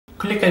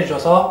클릭해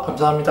주셔서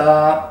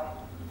감사합니다.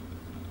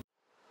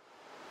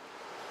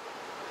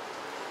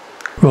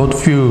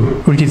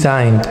 Roadview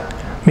Redesigned,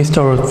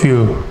 Mr.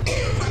 Roadview.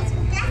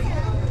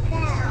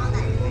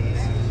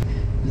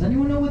 Does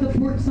anyone know what the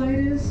port side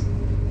is?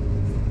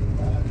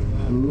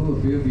 Ooh,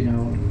 a few of you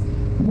know.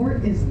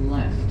 Port is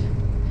left.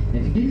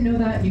 If you didn't know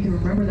that, you can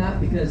remember that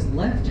because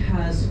left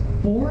has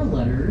 4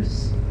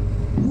 letters.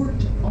 Port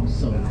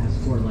also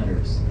has 4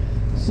 letters.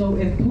 So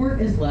if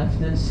port is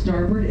left, then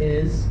starboard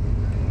is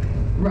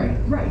right.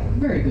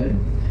 Very good.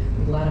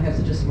 I'm glad I have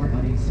such a smart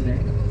audience today.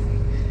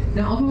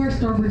 Now, off of our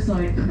starboard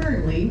side,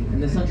 currently,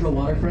 in the central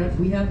waterfront,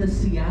 we have the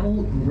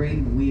Seattle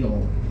Great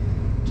Wheel.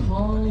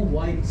 Tall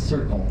white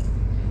circle.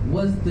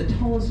 Was the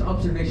tallest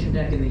observation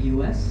deck in the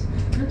US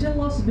until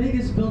Las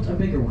Vegas built a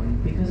bigger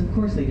one, because of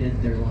course they did,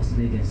 they're Las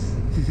Vegas.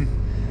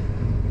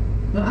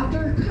 Now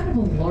after kind of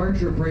a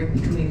larger break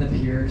between the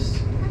piers,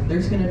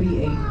 there's going to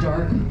be a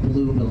dark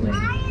blue building.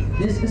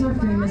 This is our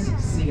famous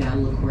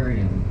Seattle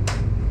Aquarium.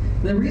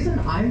 The reason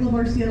I love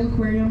our Seattle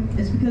Aquarium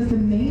is because the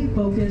main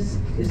focus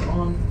is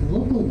on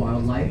local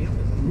wildlife,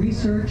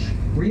 research,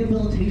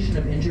 rehabilitation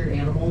of injured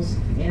animals,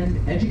 and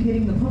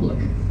educating the public.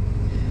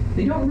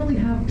 They don't really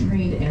have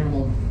trained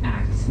animal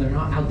acts. They're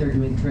not out there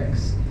doing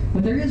tricks.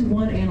 But there is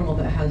one animal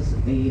that has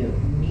a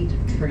neat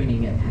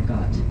training it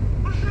got.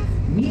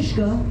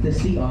 Mishka, the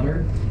sea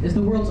otter, is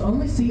the world's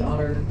only sea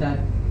otter that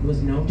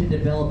was known to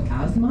develop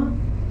asthma,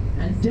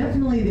 and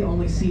definitely the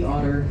only sea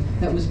otter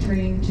that was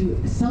trained to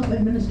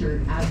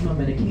self-administer asthma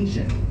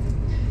medication.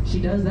 She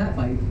does that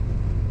by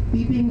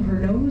beeping her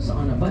nose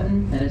on a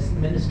button that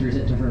administers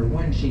it to her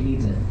when she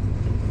needs it.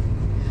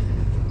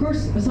 Of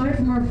course, aside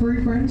from our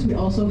furry friends, we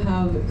also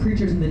have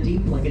creatures in the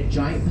deep like a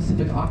giant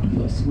Pacific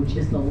octopus, which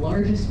is the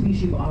largest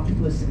species of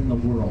octopus in the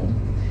world.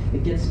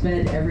 It gets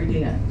fed every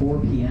day at 4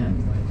 p.m.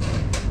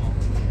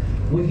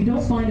 What you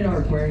don't find at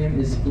our aquarium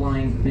is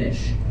flying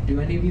fish. Do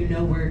any of you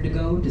know where to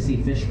go to see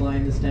fish fly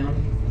in this town?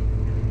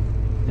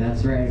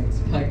 That's right, it's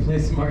Pike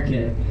Place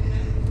Market.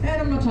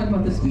 And I'm not talking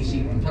about the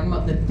species, I'm talking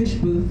about the fish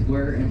booth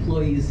where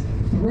employees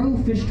throw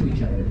fish to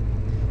each other.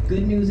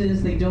 Good news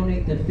is they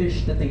donate the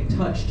fish that they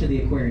touch to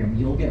the aquarium.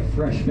 You'll get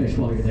fresh fish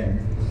while you're there.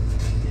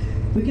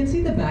 We can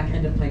see the back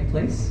end of Pike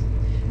Place.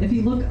 If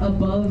you look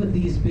above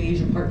these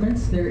beige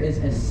apartments, there is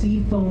a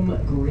seafoam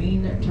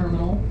green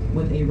terminal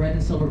with a red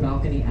and silver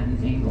balcony at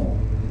an angle.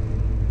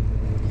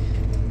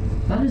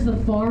 That is the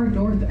far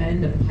north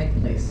end of Pike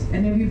Place.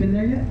 Any of you been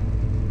there yet?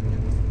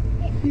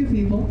 A few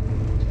people.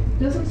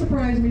 Doesn't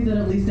surprise me that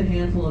at least a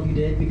handful of you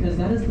did, because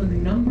that is the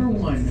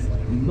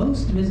 #1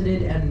 most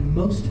visited and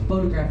most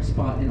photographed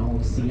spot in all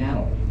of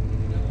Seattle.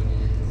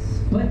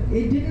 But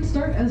it didn't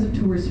start as a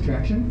tourist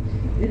attraction.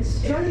 It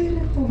started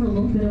over a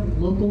little bit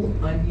of local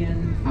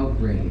onion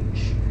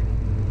outrage.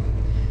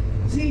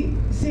 See,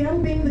 Seattle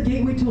being the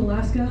gateway to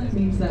Alaska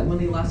means that when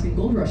the Alaskan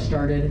Gold Rush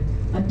started,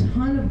 a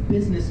ton of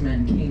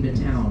businessmen came to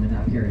town in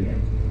that period.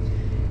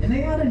 And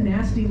they had a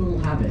nasty little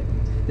habit.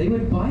 They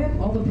would buy up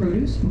all the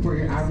produce before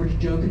your average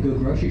Joe could go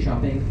grocery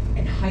shopping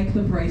and hike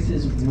the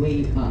prices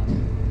way up.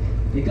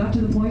 It got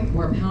to the point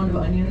where a pound of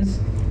onions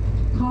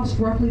cost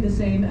roughly the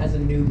same as a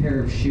new pair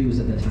of shoes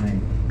at the time.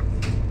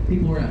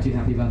 People were not too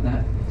happy about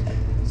that.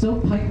 So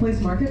Pike Place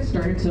Market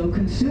started so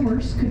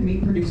consumers could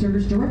meet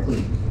producers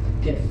directly,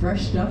 get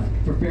fresh stuff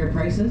for fair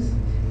prices,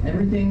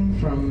 everything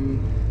from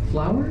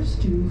flowers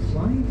to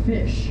flying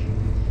fish.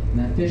 And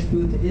that fish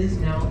booth is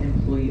now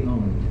employee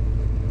owned.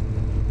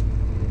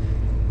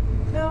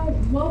 Now,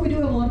 while we do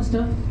have a lot of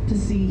stuff to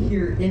see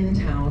here in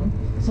town,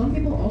 some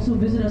people also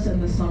visit us in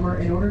the summer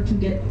in order to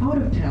get out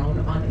of town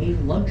on a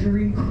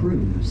luxury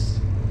cruise.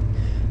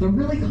 The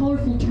really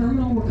colorful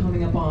terminal we're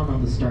coming up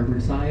on the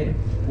starboard side,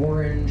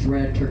 orange,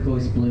 red,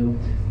 turquoise, blue,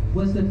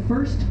 was the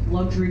first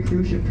luxury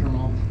cruise ship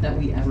terminal that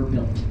we ever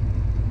built.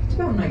 It's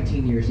about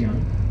 19 years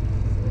young.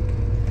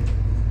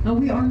 Now,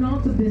 we are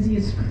not the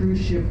busiest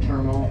cruise ship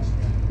terminal,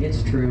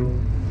 it's true.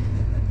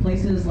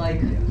 Places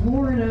like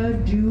Florida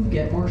do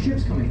get more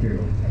ships coming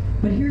through.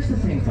 But here's the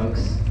thing,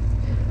 folks.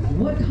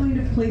 What kind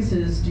of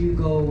places do you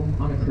go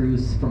on a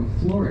cruise from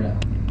Florida?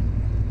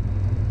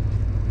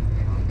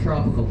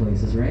 Tropical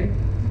places, right?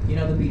 You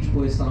know the Beach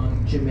Boys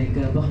song,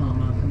 Jamaica,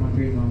 Bahama, come on,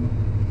 pretty mama.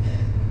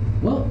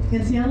 Well,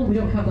 in Seattle, we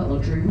don't have that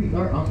luxury. We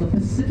are on the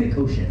Pacific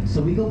Ocean,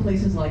 so we go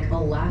places like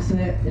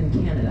Alaska and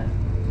Canada.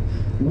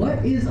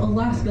 What is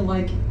Alaska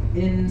like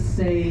in,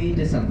 say,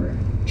 December?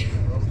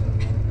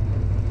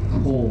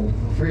 Cold,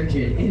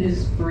 frigid, it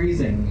is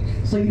freezing.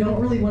 So you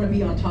don't really want to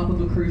be on top of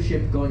a cruise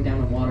ship going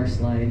down a water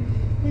slide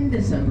in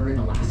December in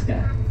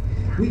Alaska.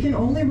 We can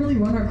only really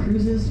run our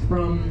cruises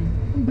from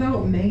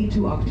about May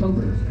to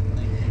October.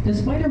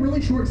 Despite a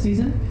really short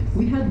season,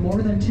 we had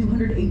more than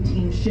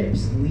 218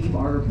 ships leave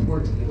our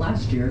port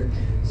last year,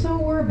 so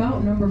we're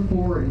about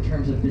 #4 in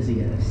terms of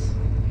busyness.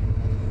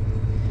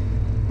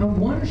 Now,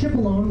 one ship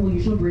alone will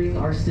usually bring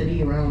our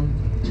city around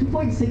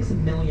 $2.6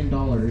 million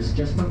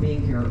just from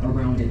being here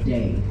around a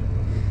day.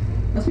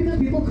 That's because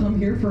people come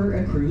here for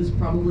a cruise,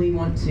 probably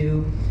want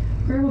to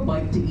grab a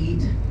bite to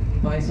eat,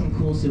 buy some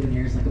cool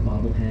souvenirs like a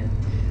bobblehead,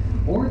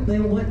 or they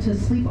want to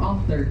sleep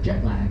off their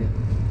jet lag.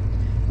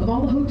 Of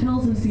all the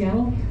hotels in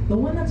Seattle, the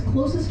one that's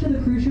closest to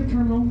the cruise ship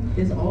terminal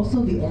is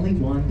also the only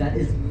one that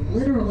is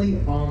literally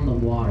on the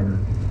water.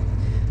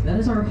 That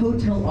is our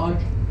Hotel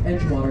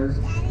Edgewater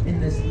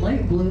in this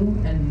light blue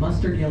and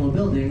mustard yellow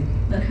building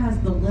that has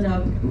the lit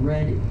up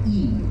red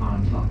E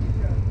on top.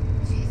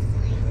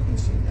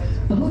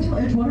 The Hotel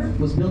Edgewater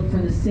was built for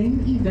the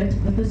same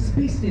event that the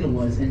Space Needle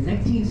was in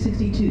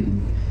 1962.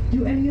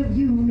 Do any of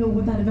you know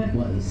what that event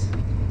was?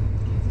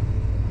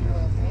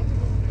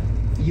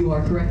 You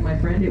are correct, my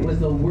friend. It was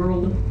the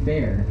World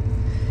Fair.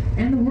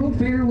 And the World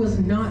Fair was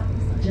not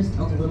just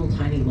a little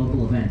tiny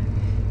local event.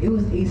 It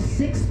was a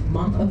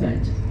 6-month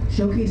event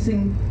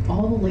showcasing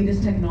all the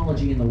latest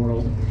technology in the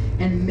world,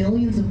 and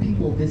millions of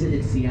people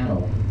visited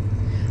Seattle.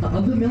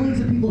 Of the millions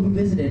of people who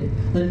visited,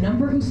 the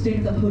number who stayed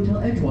at the Hotel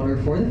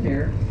Edgewater for the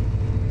fair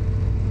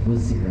was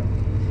 0,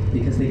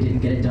 because they didn't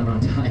get it done on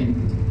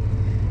time.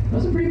 That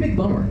was a pretty big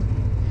bummer.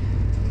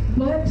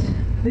 But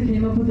they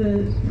came up with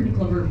a pretty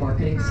clever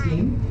marketing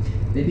scheme.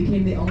 They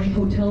became the only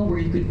hotel where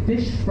you could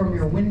fish from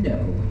your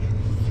window.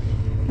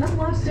 That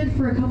lasted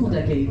for a couple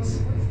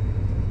decades,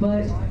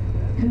 but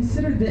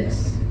consider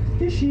this.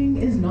 Fishing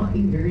is not a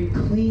very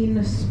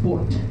clean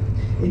sport.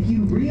 If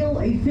you reel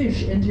a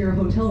fish into your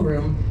hotel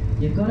room,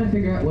 you've got to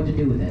figure out what to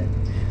do with it.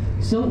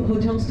 So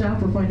hotel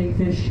staff were finding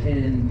fish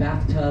in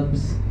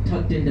bathtubs,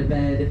 tucked into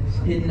bed,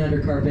 hidden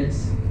under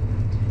carpets.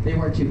 They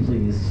weren't too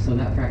pleased, so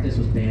that practice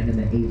was banned in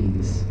the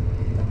 80s.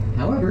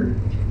 However,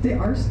 they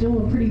are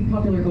still a pretty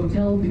popular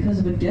hotel because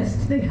of a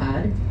guest they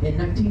had in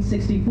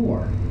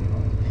 1964.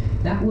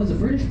 That was a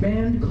British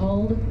band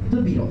called the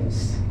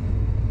Beatles.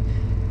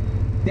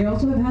 They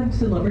also have had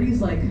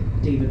celebrities like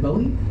David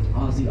Bowie,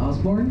 Ozzy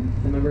Osbourne,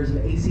 the members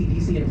of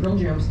AC/DC and Pearl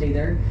Jam stay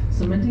there,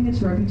 cementing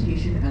its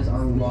reputation as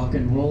our rock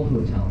and roll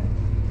hotel.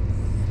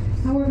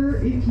 However,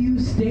 if you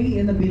stay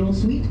in the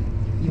Beatles suite,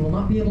 you will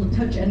not be able to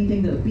touch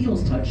anything that the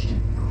Beatles touched,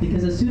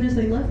 because as soon as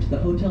they left, the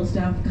hotel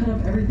staff cut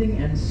up everything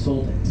and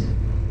sold it.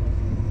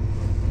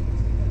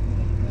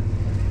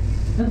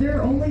 Now, there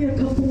are only a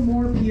couple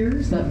more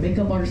piers that make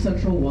up our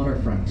central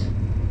waterfront.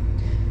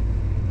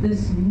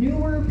 This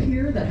newer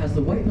pier that has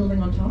the white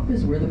building on top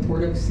is where the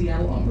Port of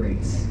Seattle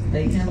operates.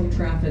 They handle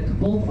traffic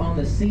both on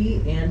the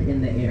sea and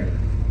in the air.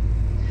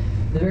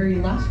 The very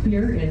last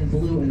pier in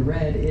blue and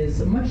red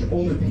is a much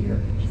older pier.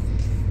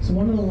 It's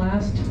one of the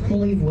last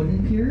fully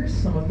wooden piers.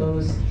 Some of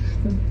those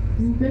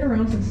have been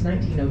around since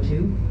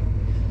 1902.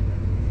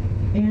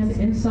 And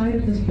inside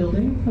of this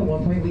building, at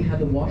one point we had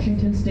the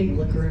Washington State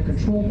Liquor and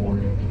Control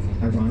Board.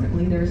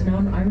 Ironically, there is now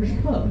an Irish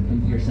pub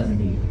in Pier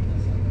 70.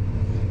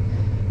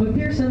 But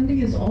Pier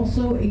 70 is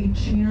also a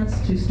chance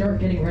to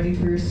start getting ready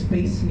for your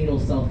Space Needle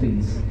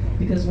selfies,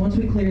 because once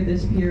we clear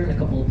this pier and a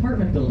couple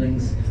apartment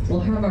buildings, we'll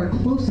have our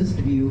closest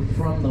view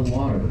from the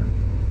water.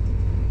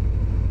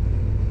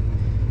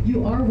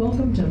 You are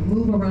welcome to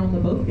move around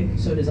the boat if you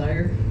so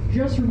desire.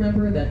 Just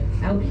remember that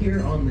out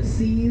here on the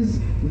seas,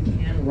 we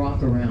can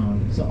rock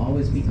around, so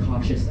always be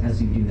cautious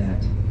as you do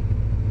that.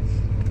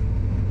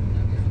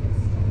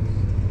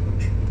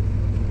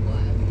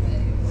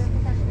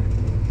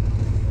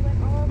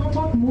 I'll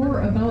talk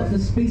more about the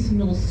Space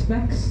Needle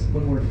specs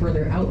when we're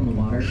further out in the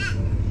water.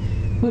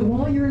 But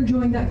while you're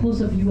enjoying that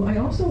close-up view, I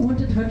also want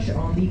to touch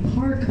on the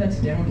park that's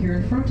down here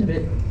in front of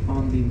it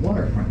on the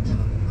waterfront.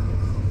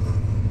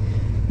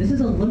 This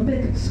is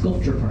Olympic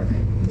Sculpture Park.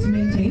 It's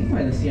maintained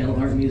by the Seattle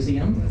Art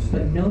Museum,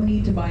 but no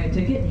need to buy a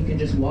ticket. You can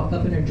just walk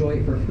up and enjoy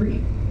it for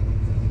free.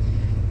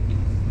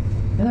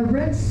 Now, the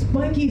red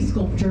spiky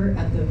sculpture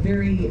at the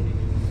very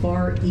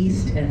far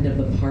east end of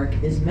the park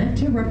is meant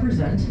to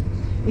represent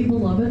a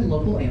beloved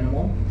local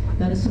animal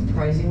that is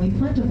surprisingly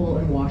plentiful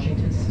in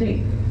Washington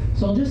State.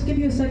 So I'll just give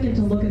you a second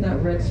to look at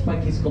that red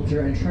spiky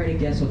sculpture and try to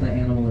guess what that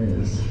animal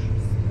is.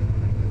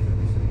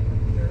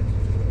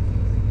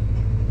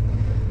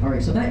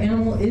 Alright, so that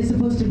animal is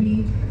supposed to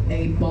be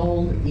a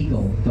bald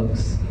eagle,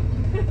 folks.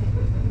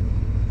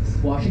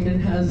 Washington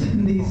has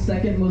the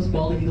second most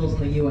bald eagles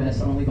in the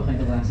US, only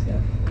behind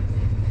Alaska.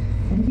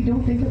 And if you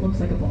don't think it looks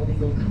like a bald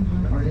eagle, come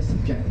on, art is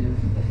subjective.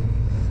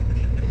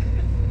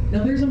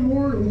 Now there's a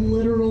more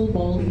literal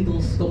bald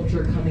eagle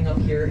sculpture coming up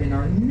here in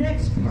our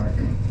next park.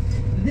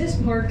 This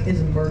park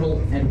is Myrtle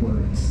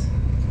Edwards.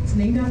 It's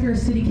named after a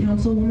city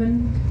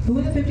councilwoman who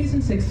in the 50s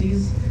and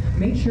 60s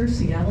made sure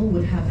Seattle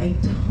would have a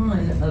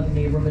ton of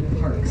neighborhood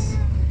parks.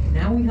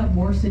 Now we have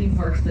more city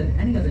parks than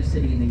any other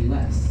city in the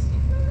US.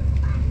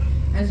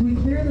 As we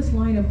clear this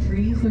line of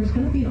trees, there's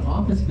going to be an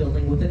office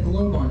building with a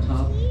globe on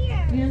top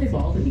and a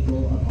bald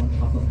eagle up on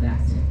top of that.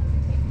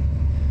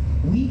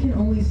 We can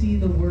only see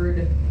the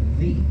word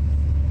 "the,"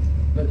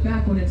 but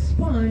back when it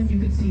spun, you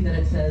could see that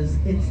it says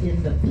it's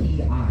in the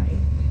PI.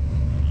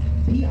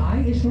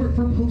 PI is short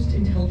for Post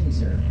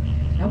Intelligencer.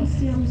 That was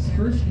Seattle's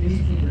first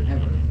newspaper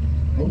ever,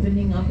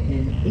 opening up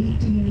in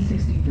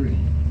 1863.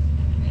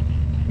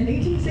 In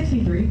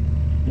 1863,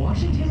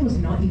 Washington was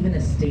not even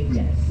a state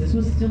yet. This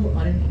was still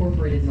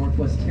unincorporated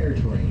Northwest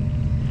Territory.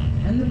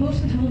 And the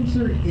Post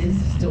Intelligencer is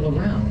still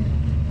around,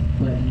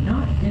 but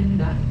not in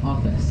that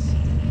office.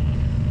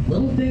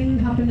 Little thing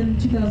happened in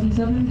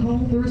 2007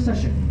 called the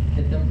recession.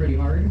 Hit them pretty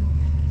hard.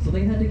 So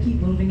they had to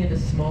keep moving into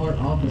smaller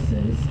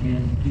offices,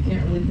 and you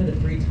can't really put a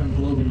 3-ton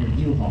globe in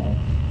your U-Haul.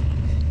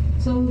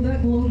 So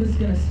that globe is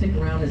going to stick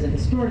around as a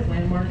historic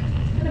landmark,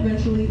 and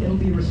eventually it'll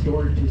be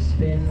restored to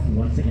spin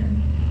once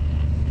again.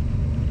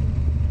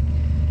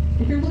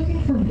 If you're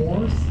looking for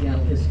more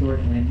Seattle historic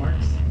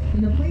landmarks,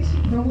 then the place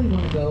you probably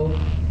want to go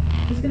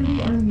is going to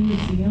be our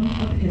Museum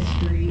of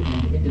History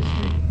and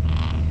Industry.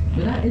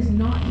 But that is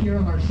not here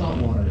on our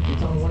saltwater.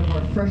 It's on one of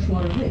our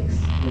freshwater lakes,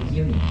 Lake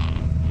Union.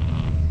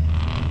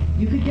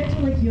 You could get to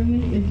Lake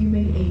Union if you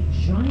made a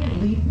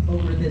giant leap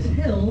over this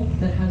hill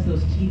that has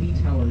those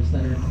TV towers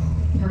that are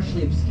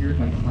partially obscured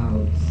by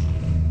clouds.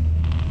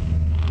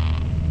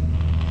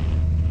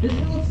 This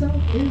hill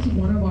itself is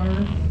one of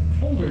our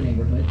older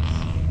neighborhoods.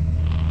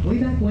 Way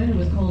back when it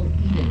was called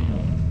Eden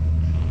Hill.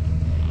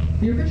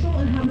 The original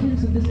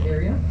inhabitants of this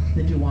area,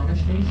 the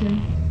Duwamish Nation,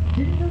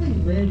 didn't really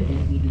live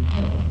in Eden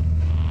Hill.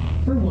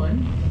 For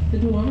one, the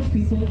Duwamish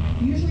people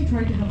usually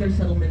tried to have their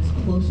settlements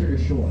closer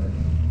to shore.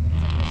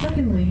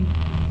 Secondly,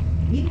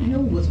 Eden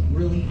Hill was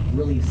really,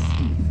 really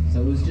steep,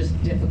 so it was just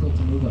difficult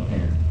to move up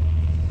there.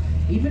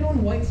 Even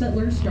when white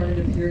settlers started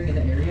appearing in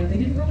the area, they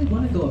didn't really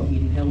want to go up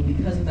Eden Hill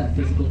because of that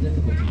physical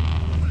difficulty.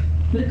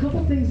 But a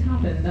couple things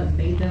happened that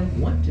made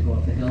them want to go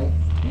up the hill,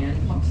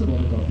 and possible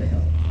to go up the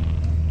hill.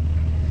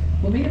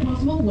 What made it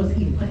possible was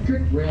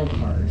electric rail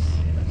cars,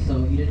 so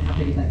you didn't have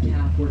to get that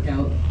calf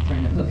workout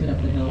trying to hoof it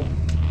up the hill.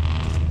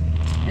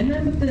 And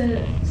then with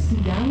the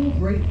Seattle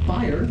Great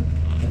Fire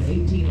of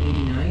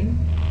 1889,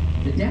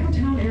 the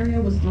downtown area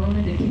was thrown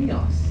into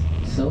chaos,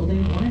 so they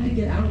wanted to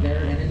get out of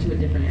there and into a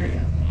different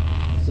area.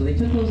 So they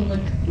took those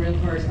electric rail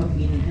cars up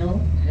Eden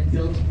Hill and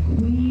built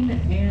Queen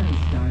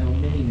Anne-style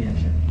mini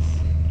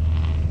mansions.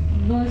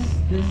 Thus,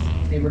 this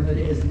neighborhood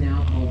is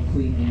now called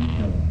Queen Anne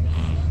Hill.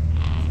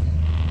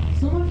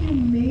 Some of you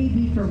may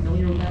be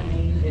familiar with that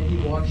name if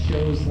you watch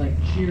shows like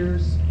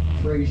Cheers,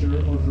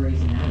 Frasier, or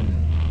Grey's Anatomy.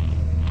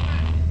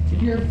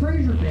 If you're a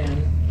Frasier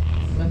fan,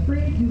 I'm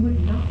afraid you would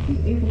not be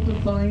able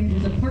to find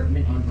his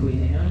apartment on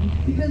Queen Anne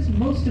because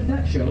most of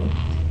that show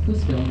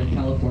was filmed in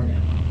California.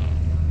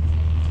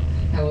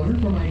 However,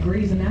 for my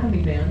Grey's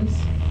Anatomy fans,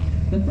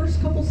 the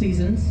first couple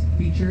seasons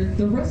featured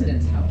the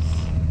residence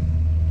house.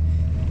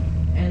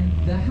 And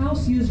the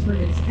house used for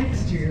its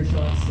exterior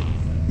shots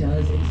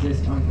does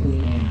exist on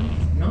Queen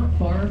Anne, not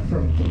far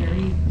from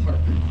Cary Park.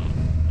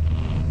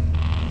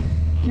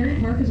 Cary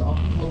Park is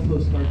often called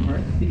Postcard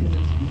Park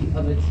because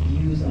of its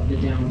views of the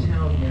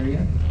downtown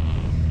area.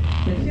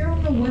 But here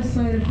on the west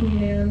side of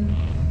Queen Anne,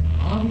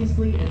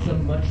 obviously it's a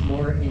much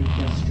more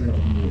industrial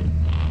view.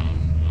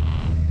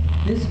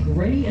 This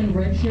gray and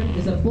red ship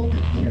is a bulk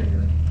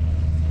carrier.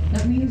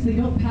 That means they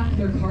don't pack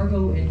their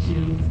cargo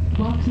into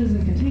boxes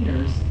and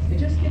containers, it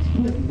just gets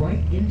put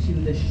right into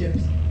the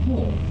ship's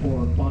hull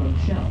or bottom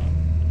shell.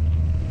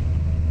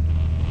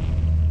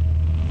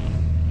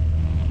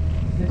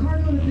 The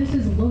cargo that this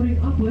is loading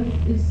up with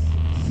is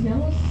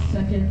Seattle's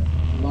second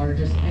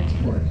largest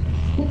export,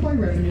 both by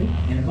revenue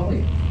and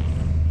volume.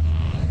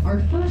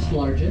 Our first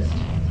largest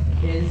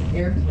is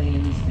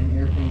airplanes and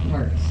airplane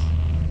parts.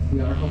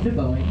 We are home to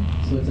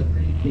Boeing, so it's a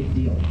pretty big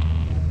deal.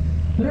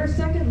 But our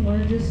second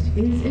largest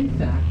is, in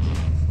fact,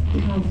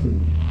 cow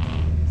food.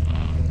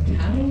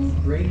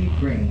 Cattle-grade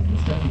grain,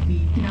 the stuff you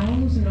feed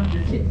cows and not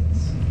your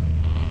kids.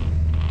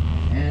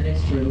 And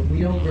it's true, we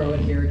don't grow it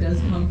here. It does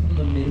come from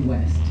the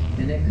Midwest,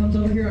 and it comes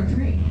over here on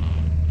train.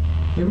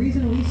 The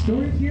reason we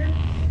store it here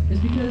is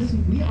because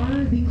we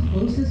are the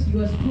closest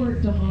U.S.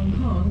 port to Hong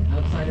Kong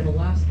outside of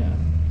Alaska,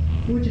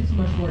 which it's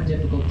much more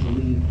difficult to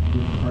leave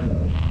with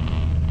cargo.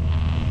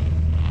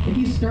 If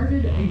you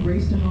started a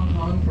race to Hong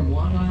Kong from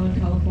Long Island,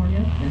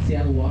 California, and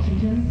Seattle,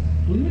 Washington,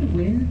 we would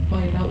win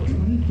by about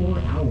 24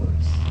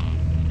 hours.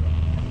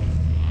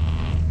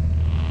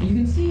 You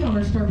can see on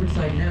our starboard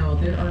side now,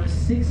 there are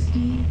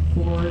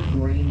 64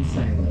 grain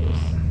silos.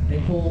 They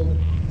hold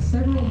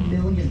several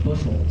million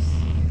bushels.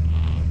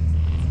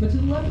 But to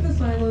the left of the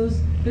silos,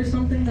 there's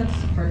something that's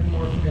part of the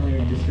more familiar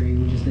industry,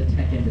 which is the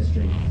tech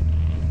industry.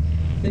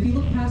 If you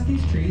look past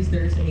these trees,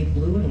 there's a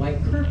blue and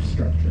white curved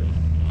structure.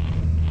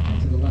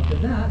 And to the left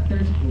of that,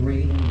 there's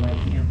gray and white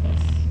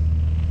campus.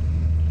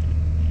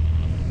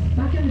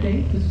 Back in the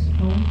day, this was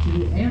home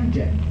to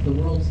Amgen, the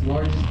world's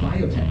largest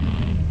biotech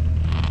company.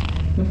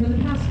 But for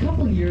the past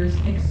couple years,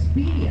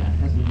 Expedia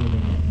has been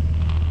moving in.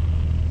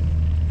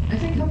 I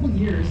say couple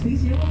years,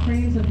 these yellow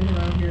cranes have been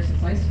around here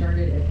since I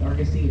started at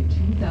Argosy in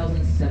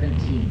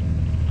 2017.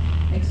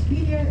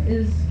 Expedia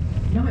is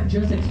not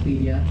just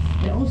Expedia,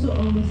 it also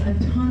owns a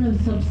ton of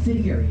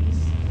subsidiaries.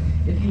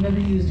 If you've ever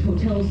used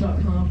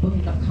Hotels.com,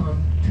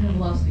 Booking.com,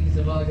 Travelocity,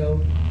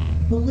 Zavago,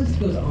 the list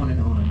goes on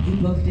and on. You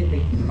booked it,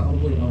 they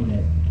probably own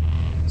it.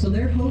 So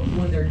their hope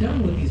when they're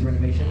done with these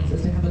renovations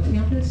is to have a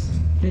campus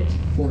fit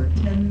for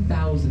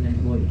 10,000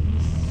 employees.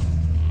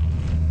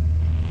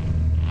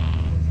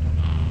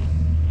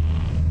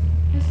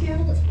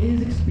 Seattle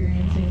is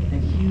experiencing a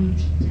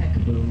huge tech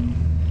boom,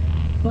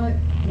 but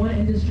one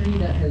industry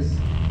that has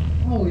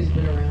always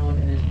been around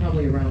and is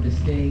probably around to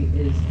stay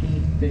is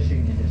the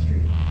fishing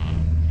industry.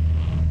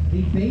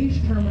 The beige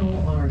terminal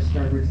on our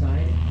starboard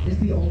side is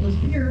the oldest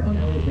pier on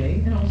Elliott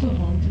Bay and also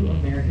home to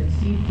American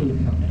Seafood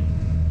Company.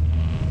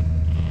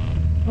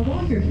 Now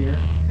while you're here,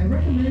 I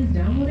recommend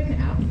downloading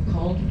an app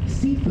called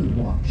Seafood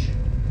Watch.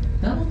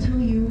 That'll tell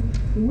you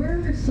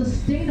where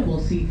sustainable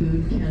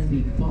seafood can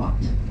be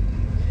bought.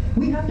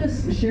 We have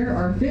to share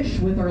our fish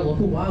with our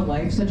local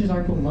wildlife, such as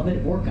our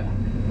beloved orca.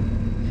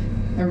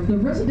 The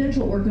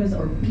residential orcas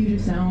of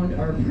Puget Sound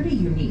are pretty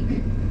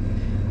unique.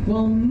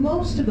 While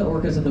most of the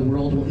orcas of the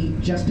world will eat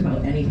just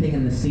about anything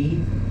in the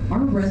sea, our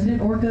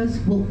resident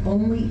orcas will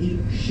only eat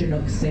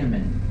Chinook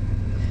salmon.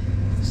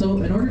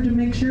 So in order to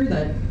make sure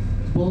that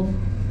both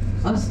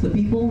us, the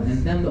people,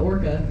 and them, the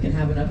orca, can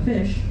have enough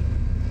fish,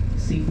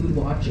 Seafood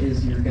Watch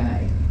is your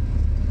guy.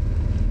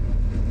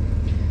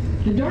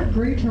 The dark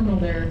gray terminal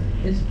there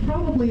is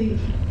probably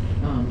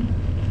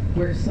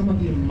where some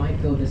of you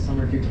might go this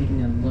summer if you're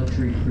taking a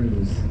luxury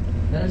cruise.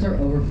 That is our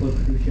overflow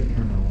cruise ship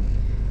terminal.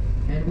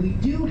 And we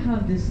do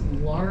have this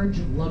large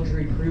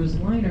luxury cruise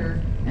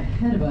liner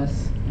ahead of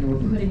us, and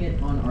we're putting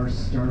it on our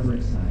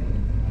starboard side.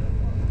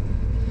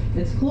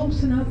 It's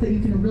close enough that you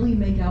can really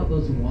make out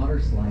those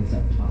water slides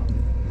up top.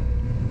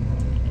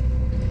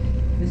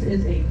 This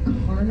is a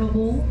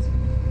Carnival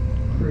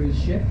cruise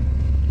ship.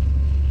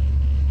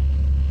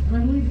 And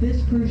I believe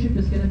this cruise ship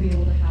is going to be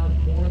able to have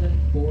more than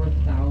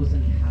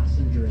 4,000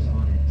 passengers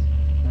on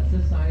it. That's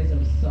the size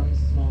of some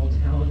small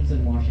towns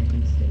in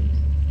Washington State.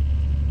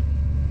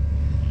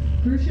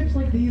 Cruise ships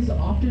like these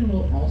often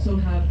will also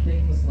have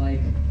things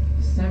like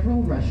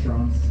several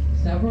restaurants,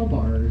 several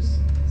bars,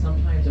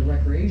 sometimes a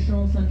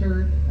recreational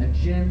center, a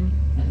gym,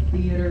 a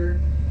theater,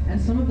 and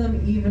some of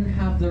them even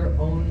have their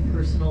own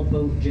personal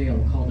boat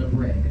jail called a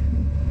brig.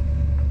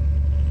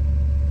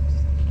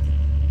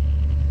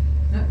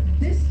 Now,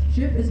 this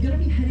ship is going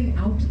to be heading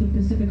out to the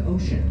Pacific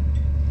Ocean.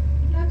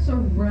 That's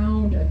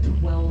around a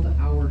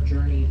 12-hour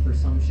journey for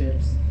some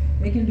ships.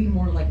 It can be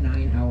more like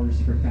 9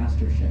 hours for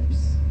faster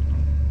ships.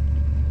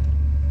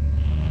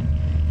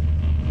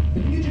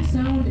 The Puget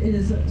Sound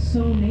is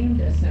so named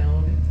a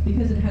sound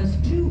because it has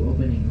two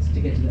openings to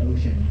get to the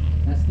ocean.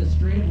 That's the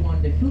Strait of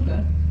Juan de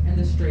Fuca and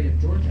the Strait of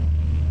Georgia.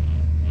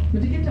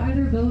 But to get to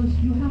either of those,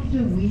 you have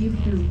to weave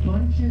through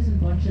bunches and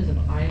bunches of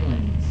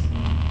islands.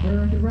 There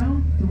are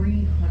around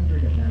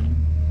 300 of them.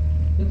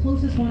 The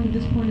closest one to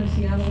this point of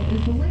Seattle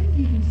is the land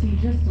you can see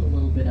just a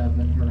little bit of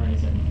on the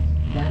horizon.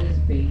 That is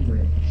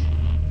Bainbridge.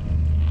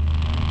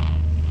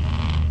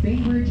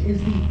 Bainbridge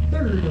is the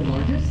third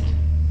largest,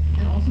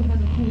 and also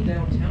has a cool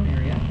downtown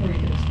area where you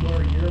can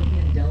explore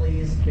European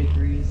delis,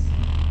 bakeries,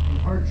 an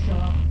art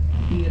shop,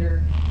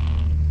 theater,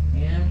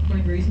 and for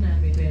my Grey's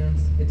Anatomy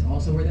fans, it's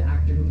also where the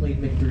actor who played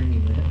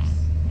McDreamy lives.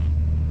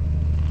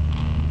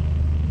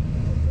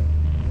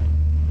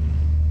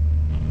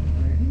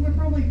 We'll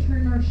probably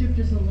turn our ship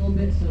just a little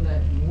bit so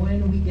that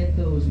when we get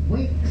those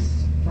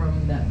wakes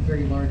from that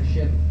very large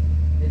ship,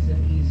 it's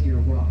an easier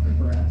walk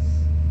for us.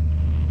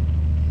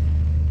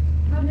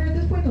 Out here at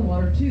this point in the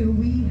water too,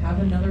 we have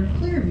another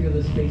clear view of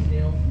the Space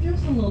Needle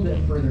just a little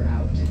bit further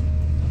out.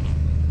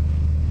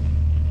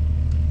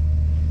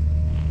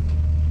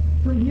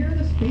 From here,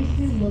 the Space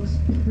Needle looks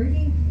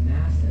pretty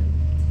massive.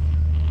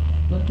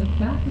 But the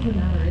fact of the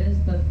matter is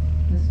that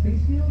the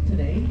Space Needle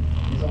today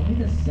is only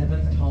the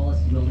 7th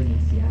tallest building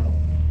in Seattle.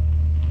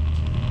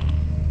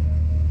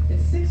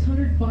 It's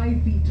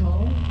 605 feet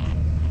tall,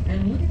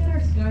 and looking at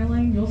our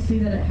skyline, you'll see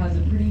that it has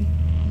a pretty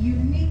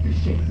unique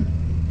shape.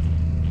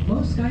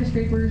 Most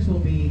skyscrapers will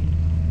be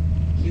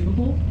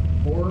cubical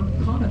or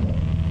conical,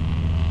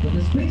 but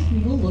the Space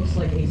Needle looks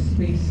like a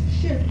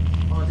spaceship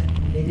on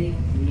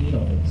knitting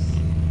needles.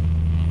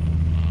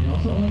 It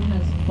also only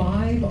has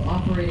 5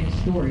 operating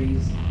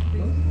stories.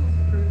 Most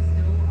crews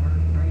still are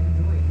very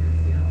enjoyed here in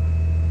Seattle.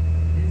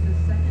 It is the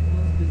second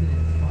most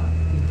visited spot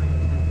behind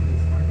the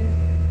Japanese market,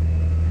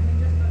 and they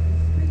just got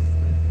its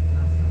facelift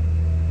last summer.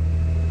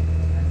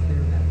 That's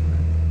their best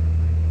friend.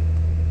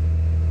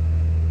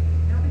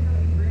 Now they have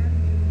a brand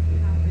new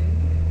cafe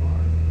and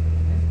bar,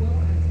 as well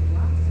as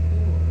glass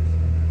floors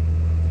around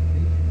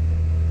the observation.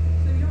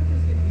 So you don't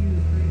just get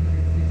views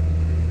 360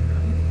 degrees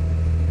around you,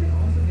 you can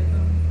also get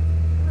them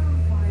around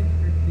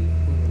 500 feet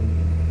below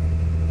you.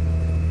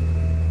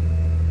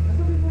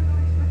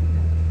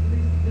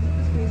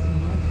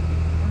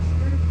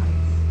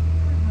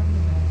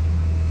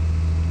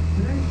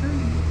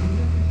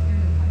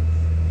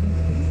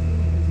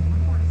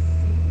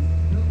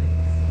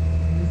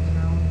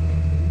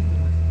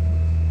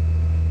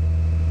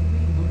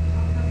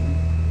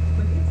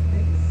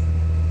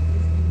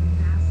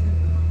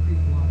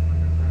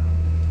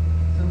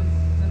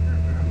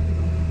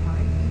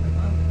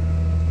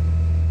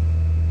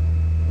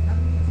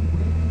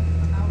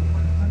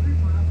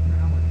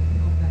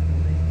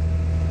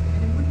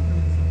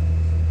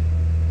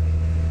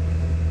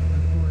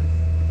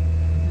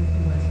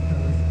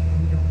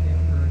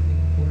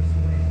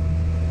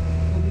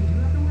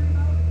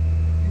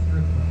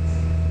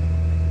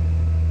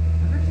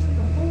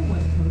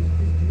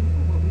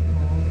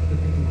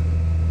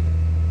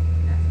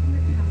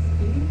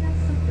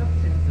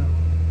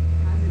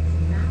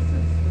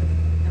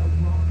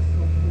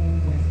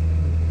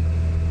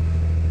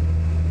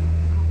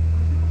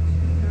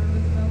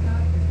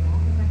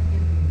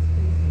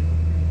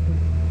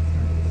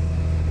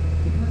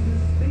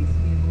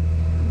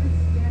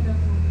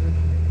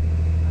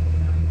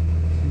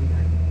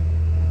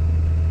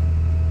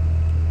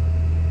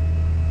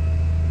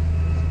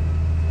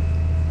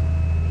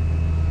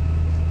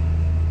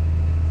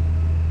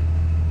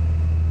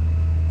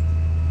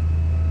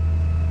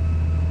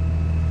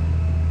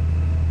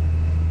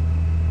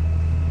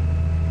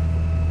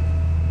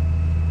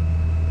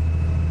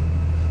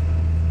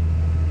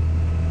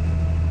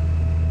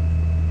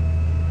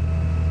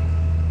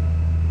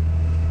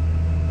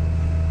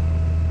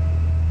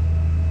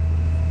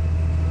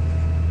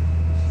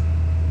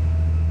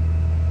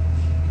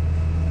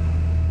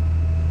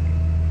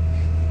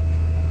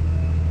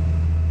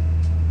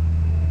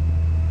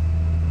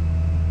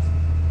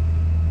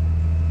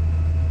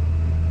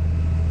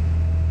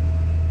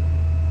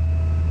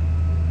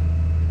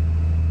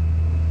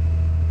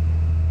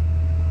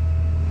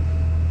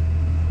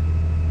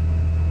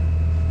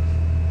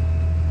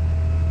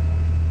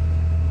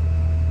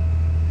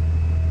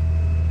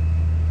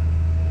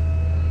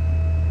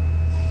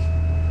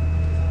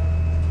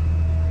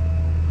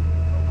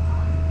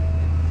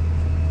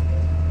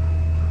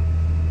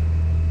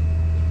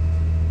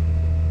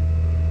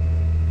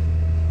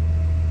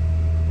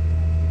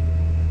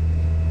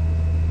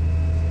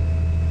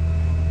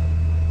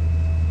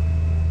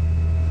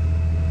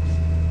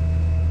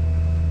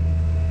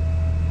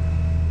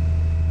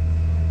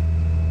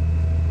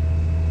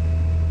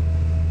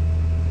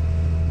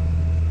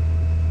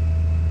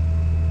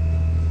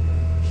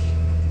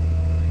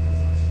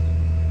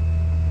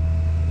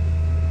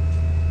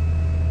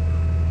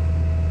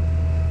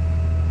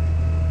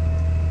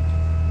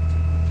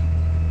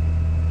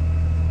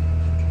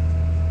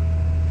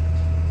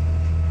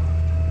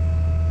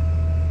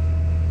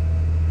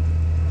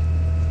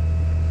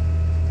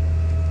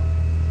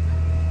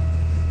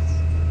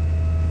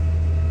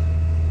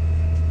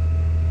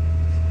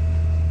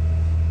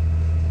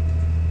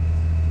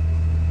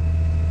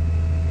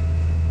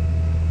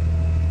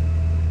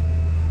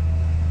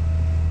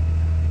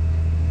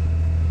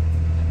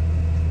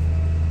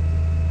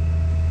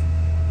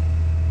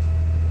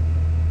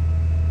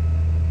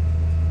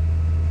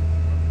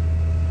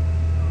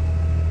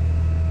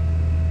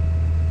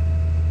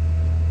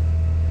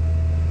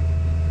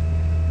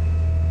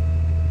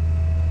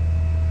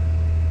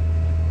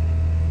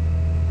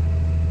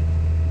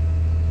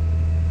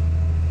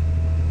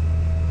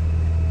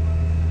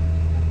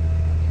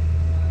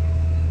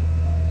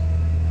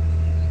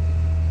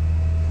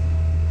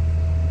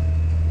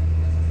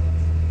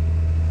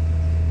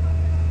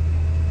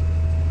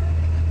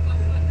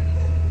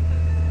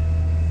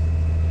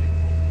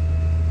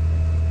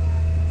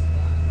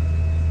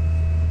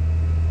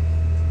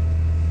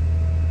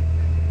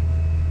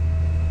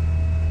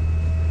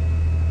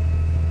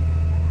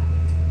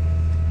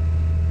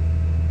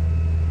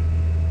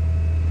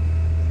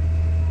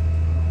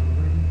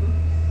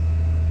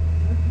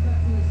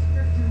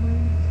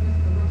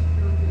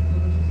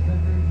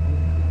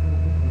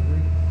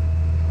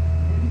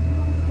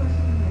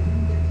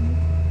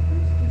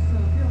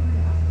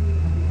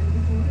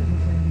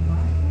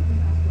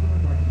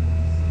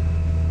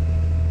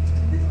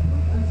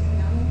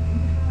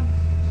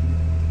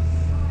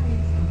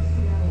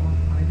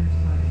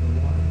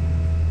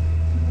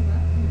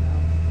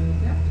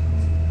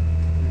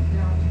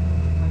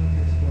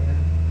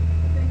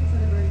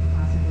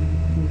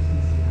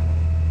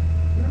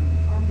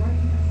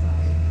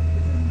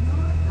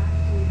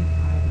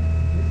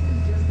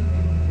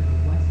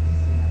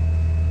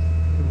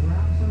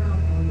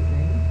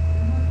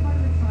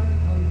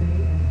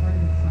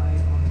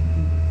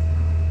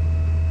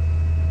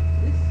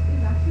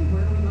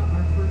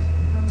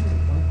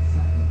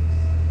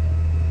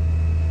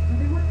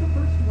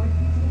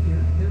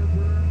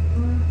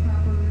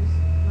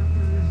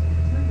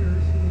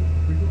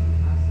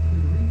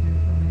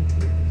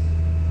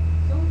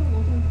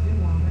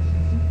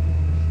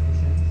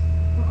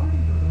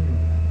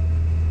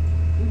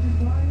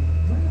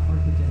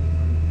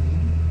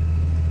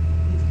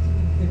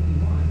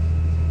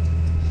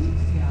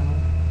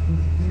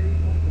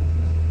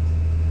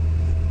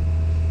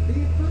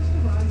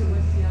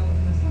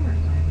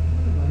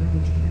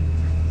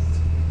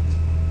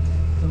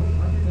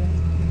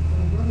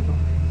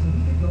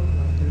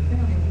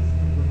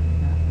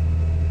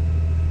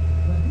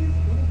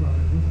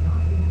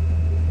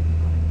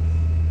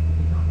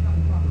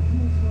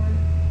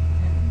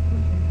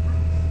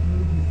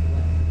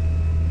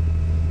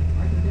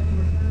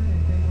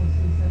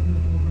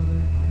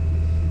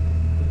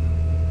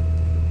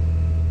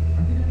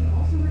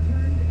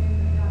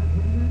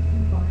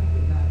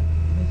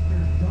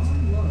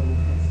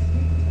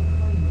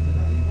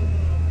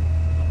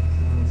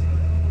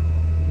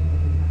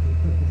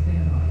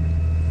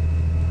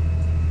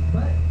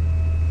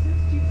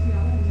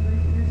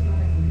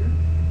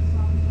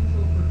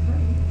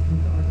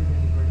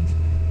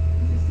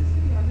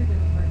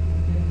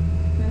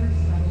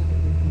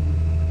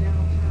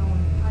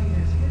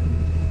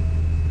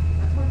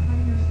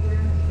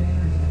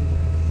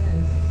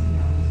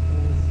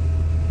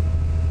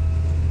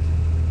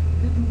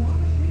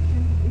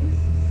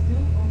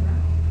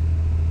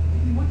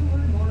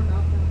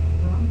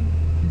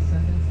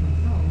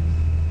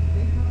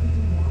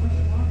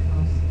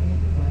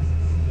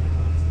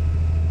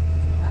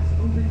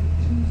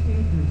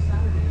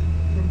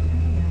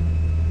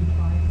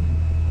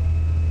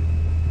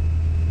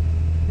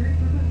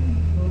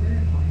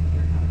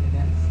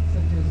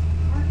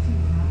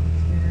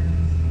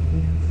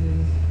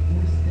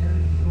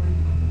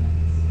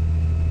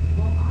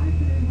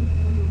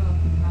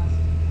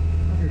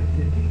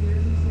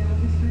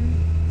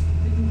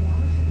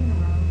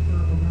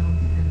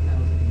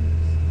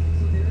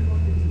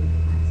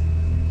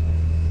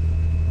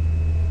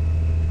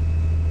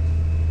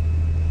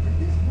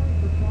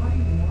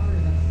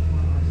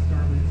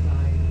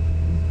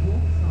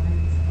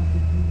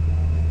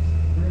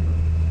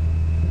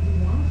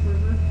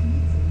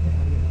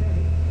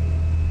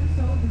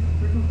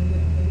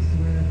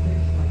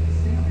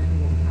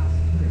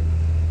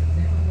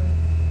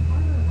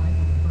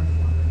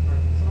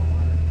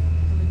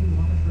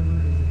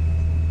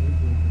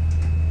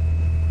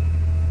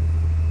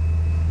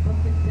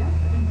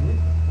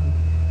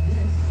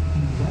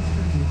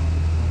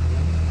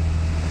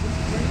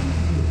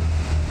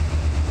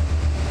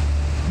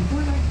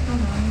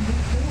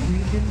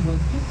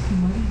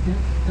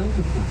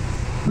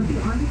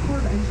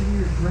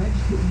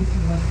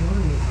 producing less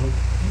waterway out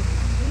and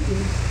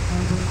created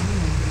Harbor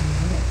Island in the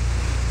middle.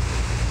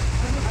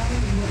 Harbor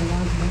Island is what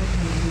allows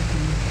maritime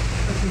industries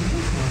such as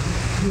this one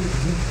to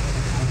exist in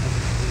a 500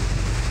 years.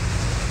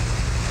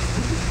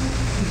 This is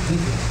technically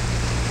bigger.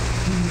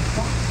 The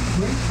boxy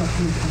gray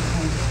structures are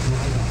called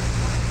dry docks.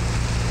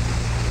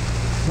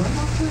 Dry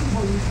docks are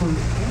important for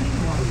any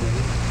waterway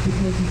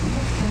because you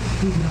can't send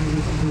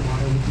speedliners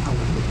underwater with power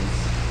cables.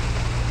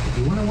 If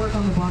you want to work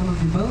on the bottom of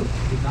your boat,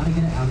 you've got to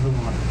get it out of the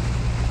water.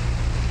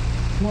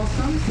 While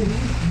some cities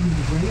use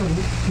rails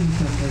to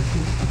send their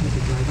ships up into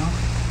dry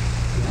docks,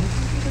 the ice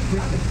is because of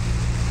gravity.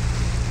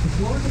 The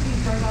floors of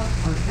these dry docks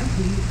are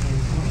empty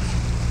and blank,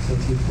 so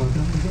if you plug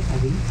them and get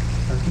heavy,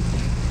 start to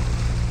sink.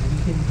 And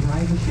you can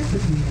drive a ship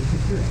between and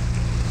secure it.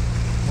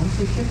 Once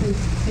the ship is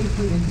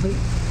safely in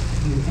place,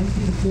 you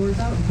empty the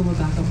floors out and fill it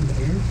back up with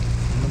air,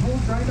 and the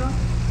whole dry dock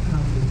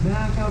comes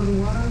back out of the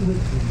water with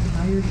the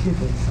entire ship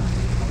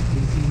inside, like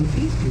you see with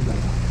these two dry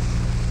docks.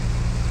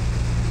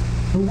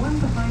 The one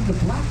behind the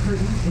black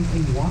curtain is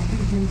a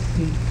Washington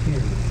State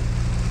ferry.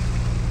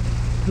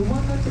 The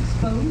one that's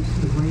exposed,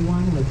 the gray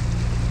one with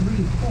 3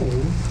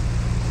 holes,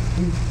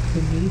 is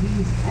the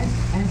Navy's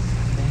SS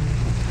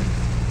Manchester.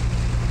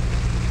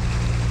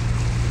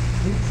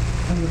 It's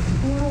a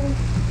littoral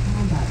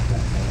combat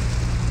vessel.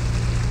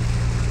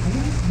 And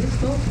this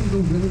boat can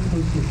go really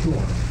close to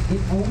shore.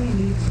 It only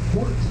needs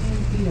 14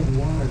 feet of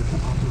water to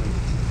operate.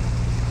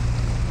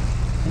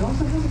 It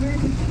also has a very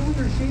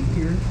peculiar shape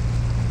here,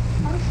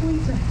 partially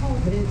to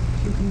help it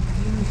to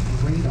confuse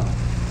radar.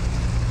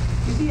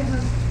 You see it has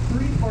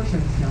 3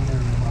 portions down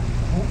there in the bottom of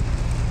the hull.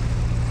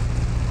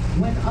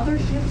 When other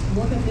ships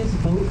look at this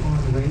boat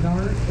on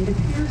radar, it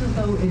appears as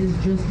though it is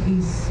just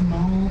a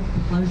small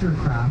pleasure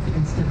craft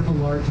instead of a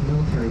large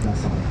military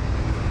vessel.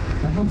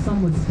 That helps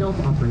them with stealth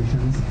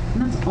operations,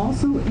 and that's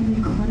also an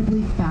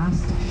incredibly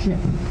fast ship.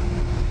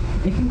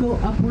 It can go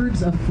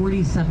upwards of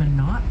 47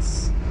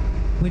 knots,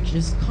 which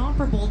is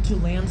comparable to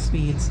land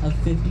speeds of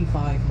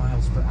 55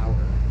 miles per hour.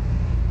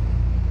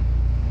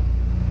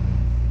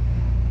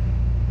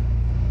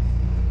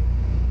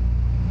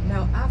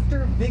 Now,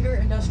 after bigger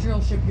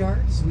industrial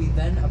shipyards, we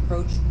then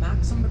approach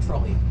Maxim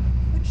Petroleum,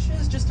 which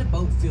is just a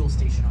boat fuel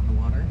station on the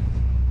water.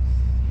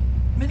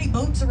 Many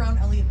boats around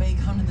Elliott Bay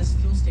come to this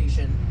fuel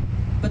station,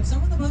 but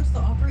some of the boats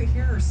that operate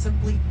here are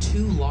simply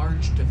too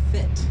large to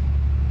fit.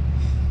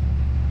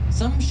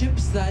 Some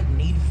ships that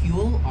need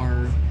fuel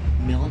are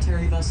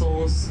military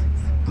vessels,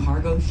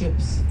 cargo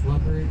ships,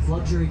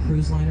 luxury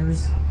cruise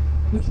liners,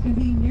 which can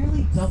be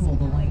nearly double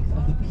the length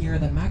of the pier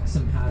that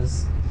Maxim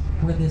has,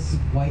 where this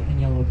white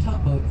and yellow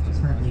tugboat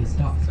currently is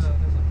docked.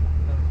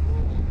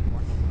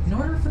 In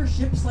order for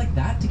ships like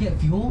that to get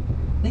fuel,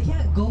 they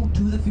can't go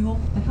to the fuel,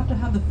 they have to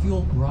have the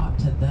fuel brought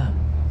to them.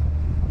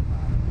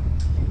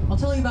 I'll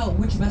tell you about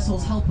which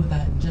vessels help with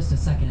that in just a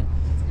second,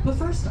 but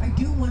first I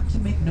do want to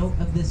make note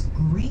of this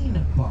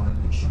green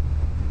barge.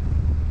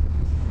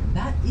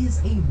 That is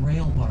a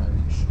rail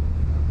barge.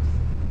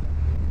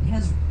 It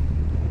has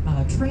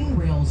train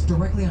rails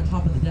directly on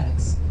top of the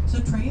decks, so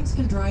trains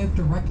can drive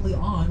directly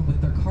on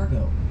with their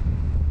cargo.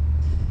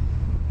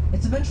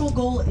 Its eventual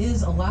goal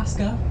is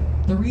Alaska.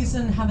 The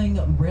reason having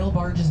rail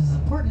barges is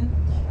important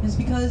is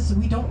because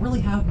we don't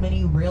really have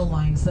many rail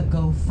lines that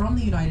go from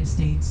the United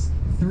States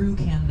through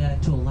Canada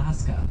to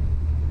Alaska.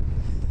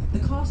 The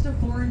cost of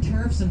foreign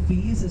tariffs and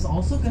fees is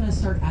also going to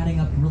start adding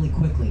up really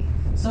quickly.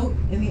 So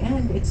in the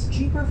end, it's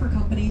cheaper for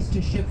companies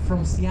to ship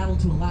from Seattle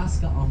to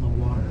Alaska on the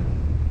water.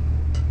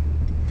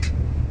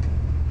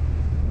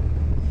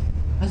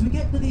 As we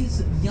get to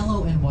these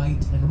yellow and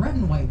white and red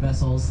and white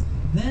vessels,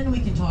 then we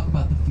can talk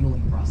about the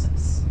fueling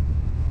process.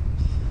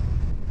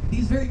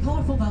 These very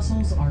colorful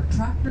vessels are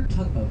tractor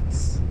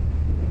tugboats.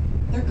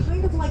 They're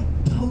kind of like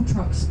tow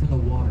trucks for the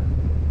water.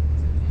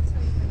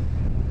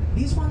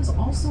 These ones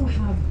also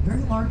have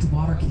very large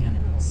water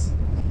cannons.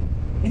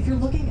 If you're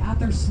looking at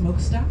their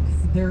smokestack,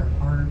 there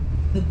are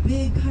the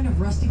big kind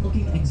of rusty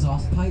looking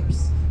exhaust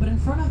pipes, but in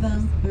front of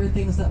them there are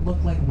things that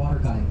look like water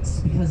guns,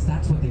 because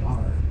that's what they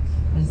are,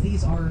 as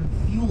these are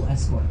fuel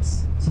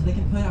escorts, so they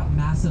can put out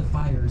massive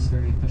fires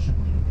very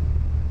efficiently.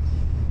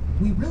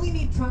 We really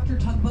need tractor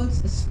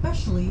tugboats,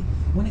 especially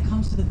when it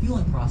comes to the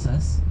fueling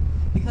process,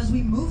 because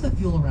we move the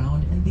fuel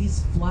around in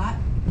these flat,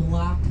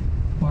 black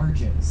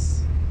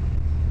barges.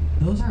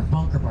 Those are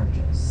bunker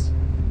barges.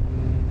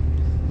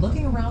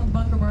 Looking around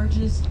bunker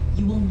barges,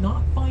 you will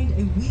not find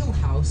a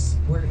wheelhouse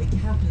where a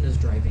captain is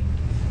driving,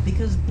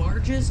 because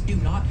barges do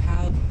not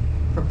have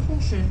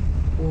propulsion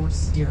or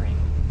steering.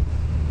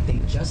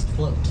 They just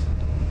float.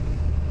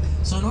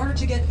 So in order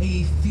to get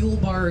a fuel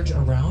barge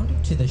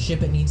around to the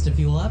ship it needs to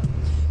fuel up,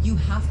 you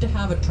have to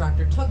have a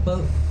tractor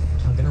tugboat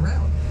tug it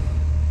around.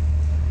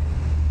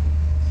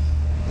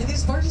 And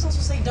these barges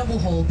also say double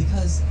hull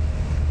because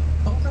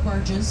bunker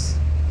barges,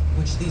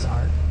 which these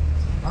are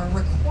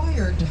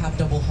required to have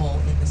double hull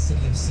in the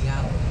city of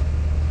Seattle.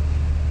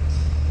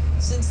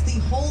 Since the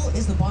hull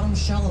is the bottom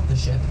shell of the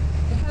ship,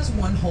 it has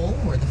one hole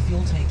where the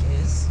fuel tank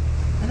is,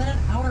 and then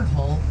an outer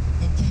hull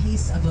in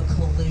case of a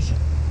collision.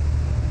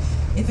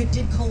 If it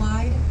did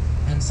collide,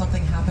 and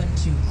something happened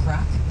to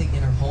crack the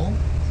inner hull,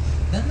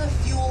 then the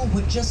fuel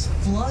would just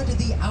flood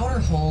the outer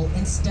hull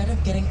instead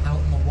of getting out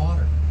in the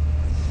water.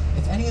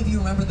 If any of you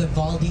remember the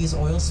Valdez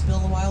oil spill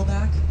a while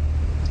back,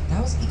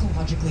 that was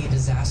ecologically a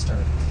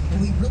disaster,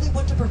 and we really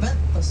want to prevent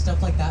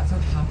stuff like that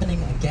from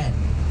happening again.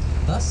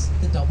 Thus,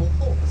 the double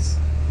hulls.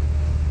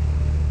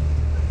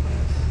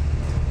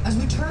 As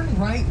we turn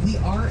right, we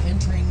are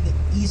entering the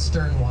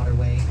eastern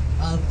waterway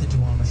of the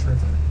Duwamish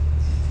River.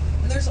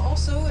 And there's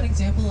also an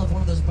example of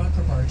one of those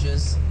bunker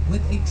barges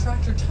with a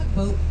tractor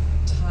tugboat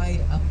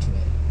tied up to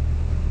it.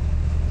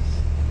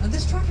 Now,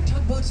 this tractor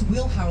tugboat's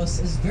wheelhouse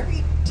is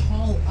very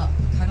tall up,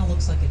 kind of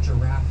looks like a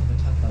giraffe of a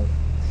tugboat.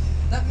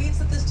 That means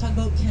that this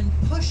tugboat can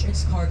push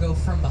its cargo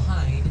from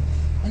behind,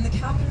 and the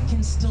captain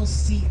can still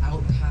see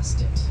out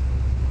past it.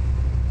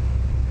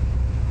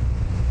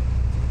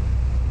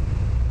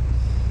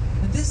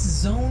 This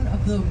zone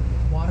of the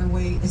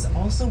waterway is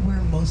also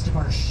where most of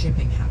our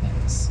shipping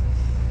happens.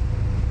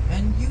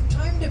 And you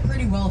timed it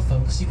pretty well,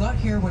 folks. You got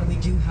here when we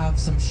do have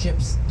some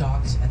ships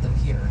docked at the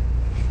pier.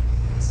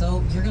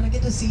 So you're gonna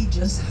get to see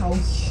just how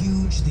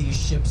huge these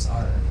ships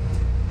are.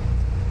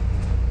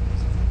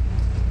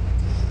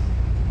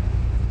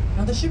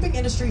 Now, the shipping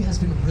industry has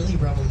been really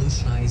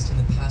revolutionized in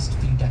the past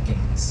few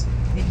decades.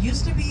 It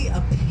used to be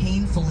a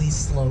painfully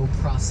slow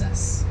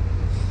process.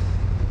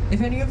 If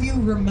any of you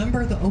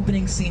remember the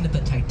opening scene of the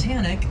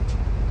Titanic,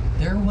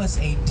 there was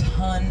a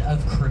ton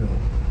of crew.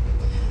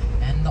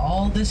 And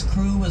all this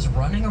crew was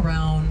running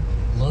around,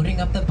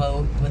 loading up the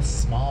boat with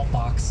small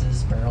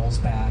boxes, barrels,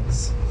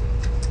 bags.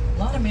 A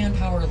lot of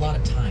manpower, a lot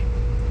of time.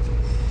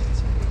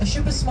 A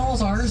ship as small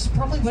as ours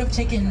probably would have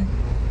taken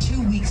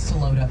 2 weeks to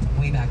load up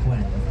way back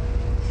when.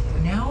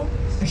 Now,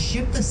 a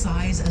ship the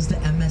size as the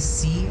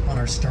MSC on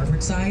our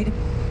starboard side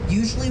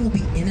usually will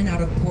be in and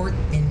out of port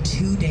in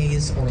 2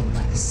 days or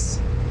less.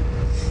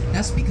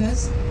 That's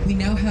because we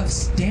now have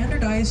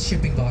standardized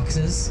shipping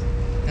boxes.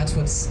 That's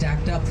what's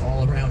stacked up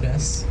all around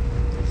us.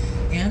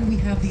 And we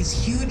have these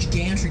huge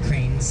gantry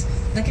cranes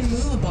that can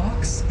move a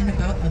box in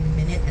about a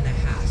minute and a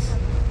half.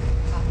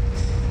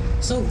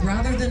 So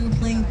rather than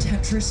playing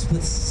Tetris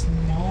with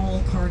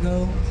small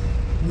cargo,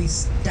 we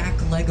stack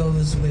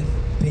Legos with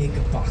big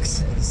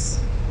boxes.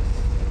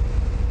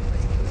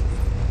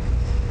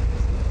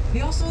 We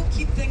also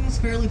keep things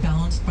fairly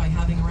balanced by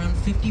having around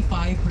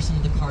 55%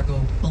 of the cargo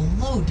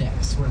below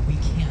decks where we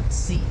can't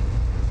see.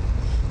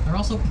 They're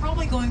also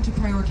probably going to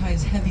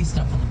prioritize heavy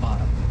stuff on the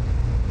bottom.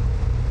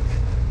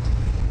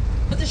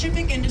 But the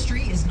shipping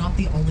industry is not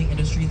the only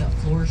industry that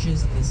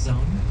flourishes in this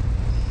zone.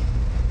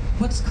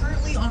 What's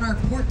currently on our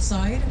port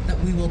side, that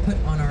we will put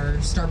on our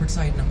starboard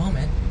side in a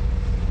moment,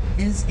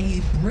 is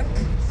a brick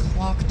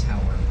clock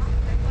tower.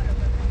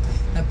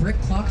 That brick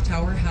clock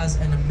tower has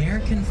an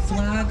American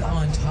flag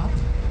on top,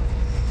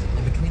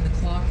 and between the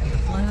clock and the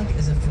flag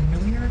is a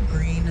familiar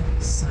green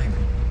siren.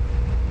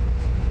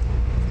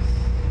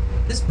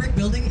 This brick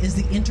building is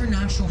the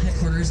international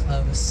headquarters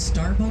of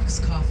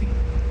Starbucks Coffee.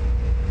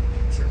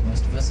 I'm sure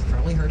most of us have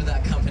probably heard of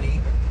that company.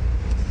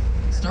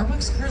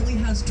 Starbucks currently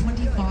has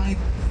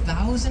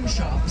 25,000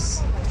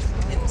 shops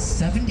in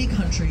 70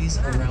 countries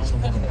around the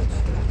world.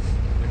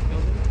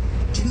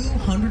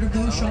 200 of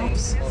those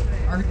shops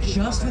are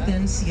just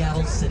within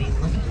Seattle city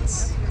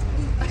limits.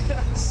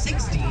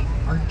 60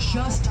 are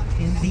just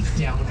in the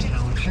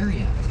downtown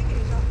area.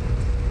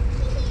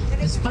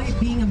 Despite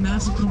being a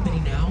massive company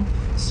now,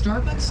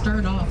 Starbucks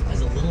started off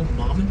as a little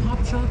mom and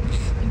pop shop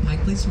in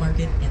Pike Place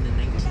Market in the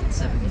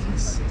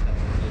 1970s.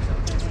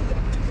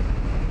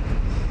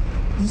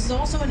 This is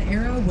also an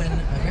era when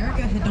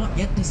America had not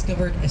yet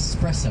discovered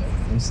espresso.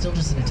 It was still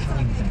just an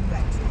Italian thing.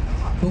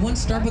 But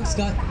once Starbucks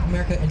got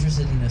America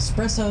interested in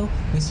espresso,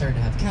 we started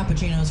to have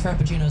cappuccinos,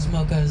 frappuccinos,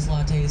 mochas,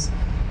 lattes,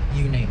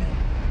 you name it.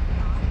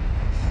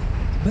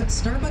 But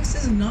Starbucks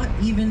is not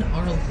even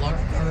our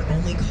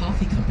only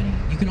coffee company.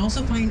 You can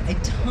also find a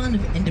ton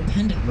of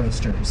independent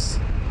roasters.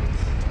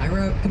 I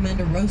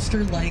recommend a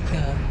roaster like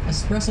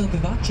Espresso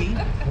Vivace.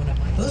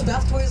 Those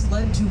bath toys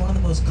led to one of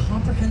the most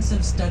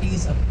comprehensive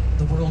studies of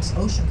the world's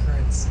ocean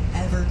currents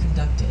ever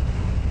conducted.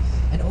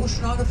 An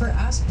oceanographer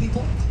asked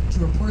people to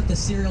report the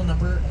serial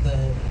number of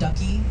the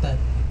ducky that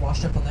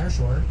washed up on their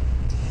shore.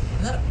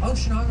 And that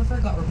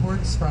oceanographer got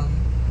reports from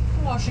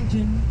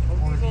Washington,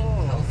 Oregon,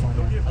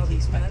 California, like he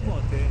expected.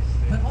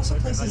 But also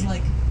places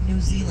like New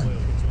Zealand,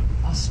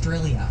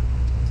 Australia,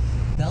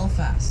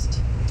 Belfast,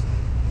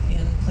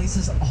 and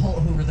places all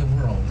over the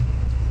world.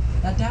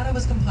 That data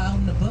was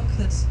compiled in a book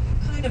that's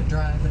kind of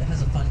dry, but it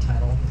has a fun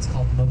title. It's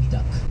called Moby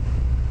Duck.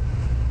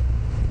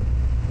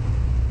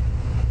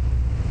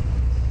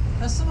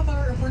 Now, some of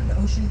our important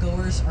ocean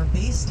goers are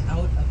based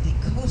out of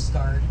the Coast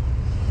Guard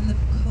in the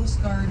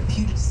Coast Guard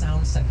Puget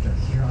Sound sector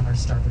here on our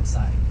starboard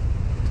side.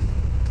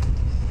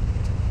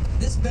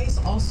 This base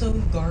also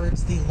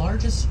guards the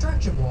largest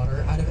stretch of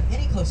water out of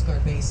any Coast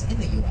Guard base in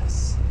the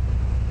US.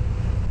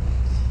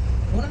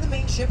 One of the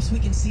main ships we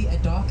can see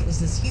at dock is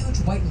this huge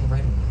white and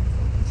red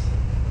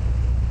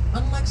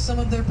one. Unlike some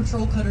of their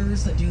patrol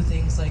cutters that do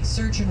things like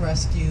search and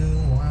rescue,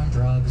 war on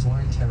drugs, war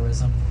on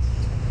terrorism,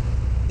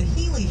 The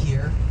Healy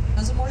here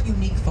has a more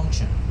unique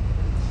function.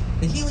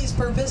 The Healy's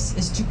purpose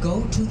is to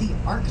go to the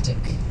Arctic.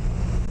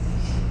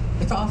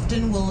 It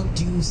often will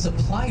do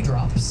supply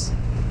drops,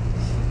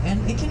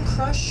 and it can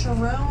crush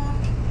around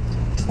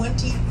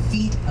 20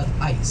 feet of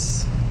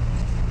ice.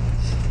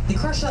 They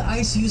crush the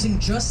ice using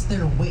just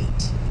their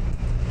weight.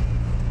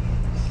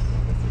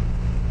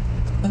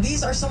 Now,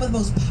 these are some of the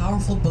most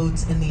powerful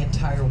boats in the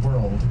entire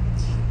world.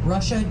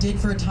 Russia did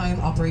for a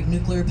time operate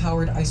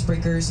nuclear-powered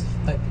icebreakers,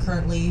 but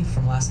currently,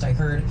 from last I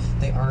heard,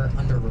 they are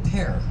under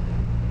repair.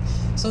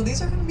 So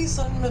these are going to be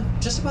some of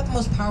just about the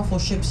most powerful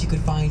ships you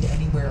could find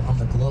anywhere on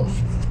the globe.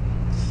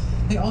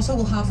 They also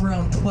will have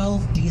around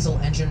 12 diesel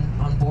engine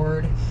on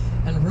board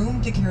and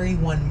room to carry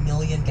 1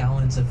 million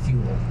gallons of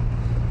fuel.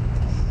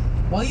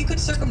 While you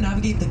could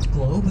circumnavigate the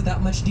globe with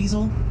that much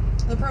diesel,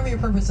 the primary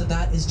purpose of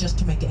that is just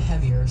to make it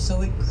heavier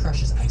so it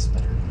crushes ice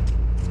better.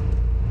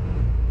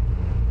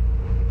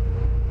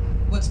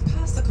 What's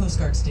past the Coast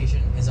Guard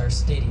station is our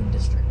stadium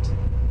district.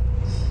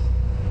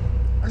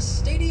 Our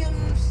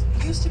stadiums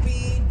used to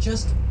be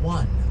just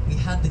one. We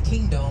had the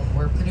King Dome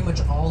where pretty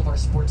much all of our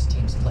sports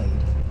teams played.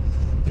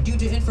 But due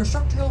to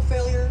infrastructural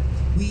failure,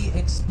 we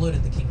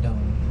exploded the King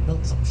Dome and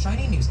built some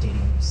shiny new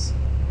stadiums.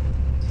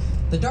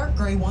 The dark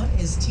gray one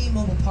is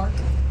T-Mobile Park,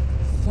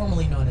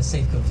 formerly known as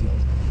Safeco Field.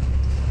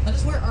 That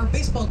is where our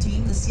baseball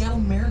team, the Seattle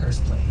Mariners,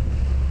 play.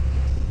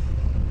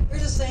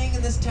 There's a saying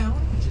in this town,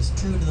 which is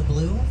true to the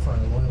blue for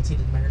our loyalty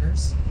to the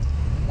Mariners.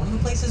 One of the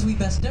places we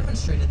best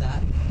demonstrated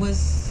that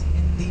was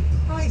in the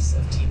price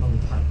of T-Mobile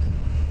Park,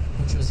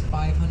 which was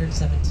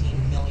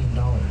 $517 million.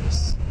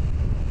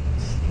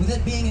 With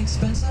it being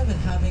expensive and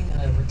having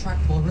a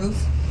retractable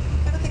roof,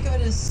 kind of think of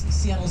it as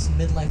Seattle's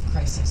midlife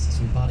crisis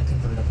as we bought a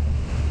convertible.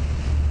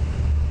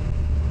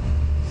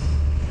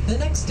 The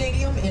next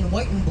stadium in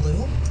white and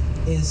blue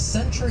is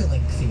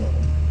CenturyLink Field.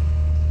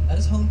 That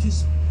is home to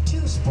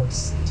two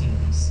sports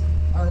teams,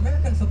 our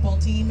American football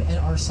team and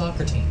our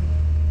soccer team.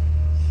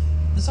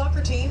 The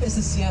soccer team is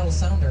the Seattle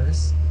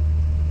Sounders,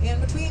 and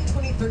between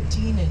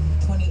 2013 and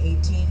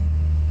 2018,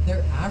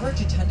 their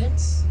average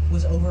attendance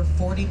was over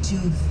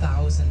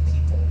 42,000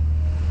 people.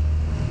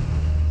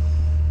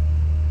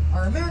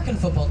 Our American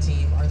football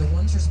team are the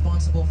ones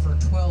responsible for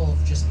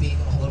 12 just being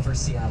all over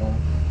Seattle.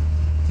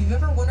 If you've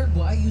ever wondered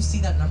why you see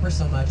that number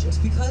so much, it's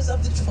because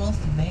of the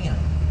 12th man.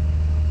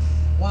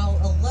 While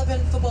 11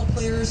 football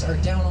players are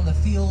down on the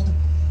field,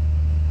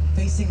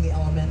 facing the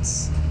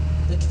elements,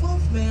 the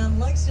 12th man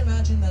likes to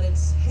imagine that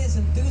it's his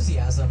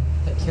enthusiasm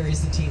that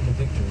carries the team to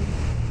victory.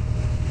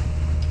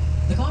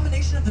 The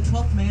combination of the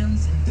 12th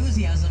man's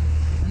enthusiasm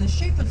and the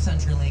shape of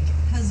CenturyLink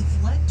has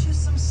led to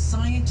some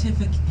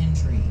scientific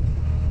intrigue.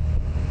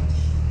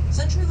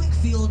 CenturyLink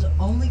Field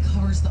only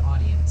covers the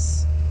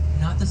audience,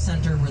 not the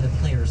center where the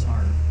players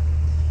are.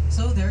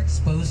 So they're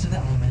exposed to the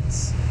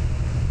elements.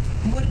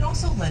 And what it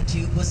also led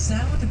to was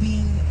sound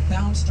being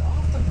bounced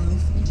off the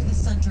roof into the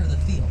center of the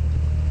field,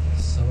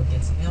 so it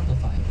gets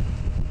amplified.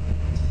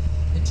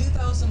 In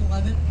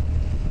 2011,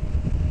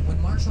 when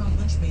Marshawn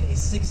Lynch made a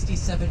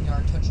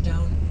 67-yard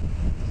touchdown,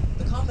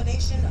 the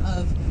combination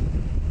of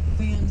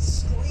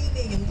fans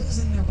screaming and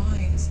losing their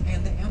minds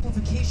and the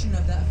amplification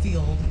of that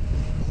field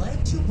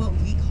led to what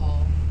we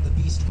call the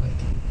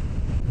Beastquake.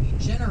 We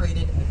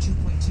generated a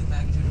 2.2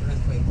 magnitude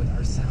earthquake with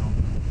our sound.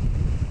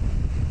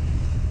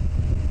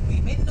 We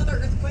made another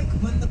earthquake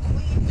when the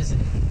Queen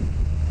visited.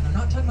 And I'm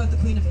not talking about the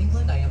Queen of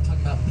England, I am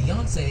talking about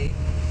Beyonce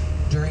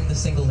during the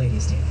Single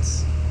Ladies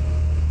Dance.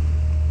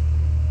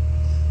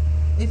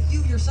 If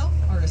you yourself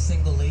are a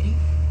single lady,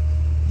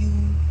 you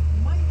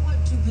might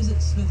want to visit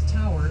Smith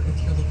Tower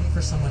if you're looking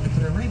for someone to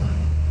put a ring on.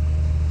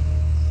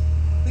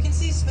 We can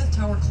see Smith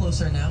Tower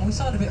closer now. We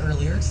saw it a bit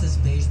earlier. It's this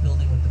beige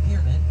building with the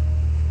pyramid.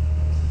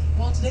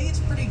 While today it's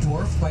pretty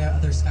dwarfed by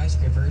other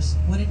skyscrapers,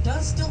 what it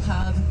does still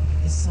have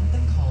is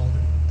something called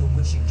the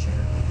wishing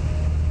chair.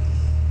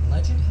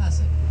 Legend has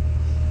it,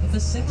 if a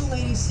single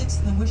lady sits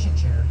in the wishing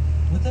chair,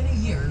 within a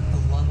year,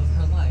 the love of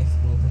her life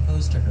will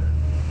propose to her.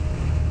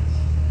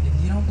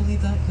 If you don't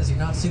believe that because you're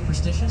not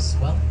superstitious,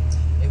 well,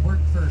 it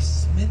worked for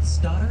Smith's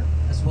daughter,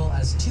 as well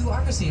as 2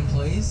 Argosy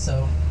employees,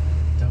 so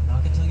don't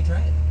knock it till you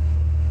try it.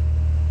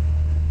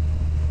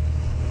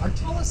 Our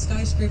tallest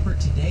skyscraper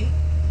today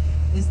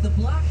is the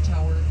black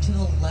tower to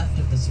the left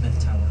of the Smith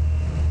Tower.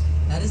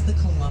 That is the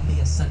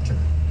Columbia Center.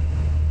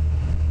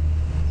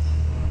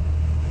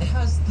 It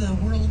has the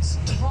world's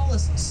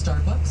tallest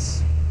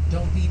Starbucks.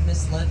 Don't be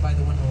misled by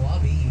the one in the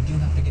lobby, you do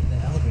have to get in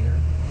the elevator.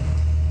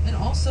 And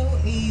also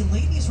a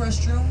ladies'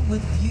 restroom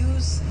with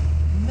views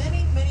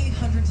many, many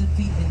hundreds of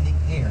feet in the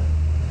air.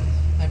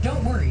 Now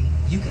don't worry,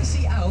 you can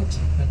see out,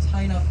 but it's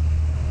high enough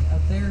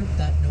up there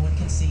that no one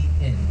can see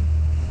in.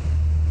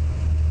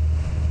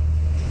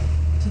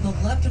 To the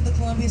left of the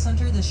Columbia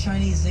Center, the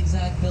shiny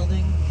zigzag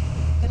building,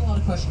 get a lot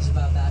of questions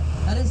about that.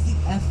 That is the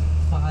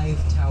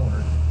F5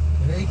 Tower.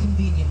 A very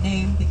convenient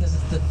name because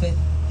it's the 5th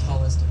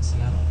tallest in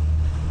Seattle.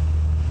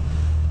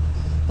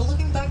 But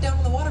looking back down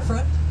on the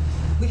waterfront,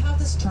 we have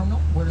this terminal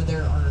where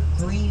there are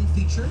green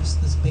features,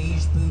 this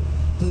beige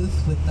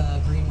booth with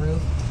a green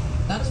roof.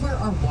 that is where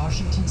our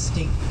Washington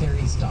State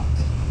ferries dock.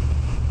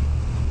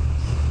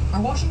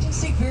 Our Washington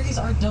State ferries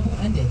are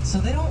double-ended, so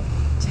they don't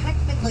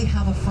technically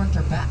have a front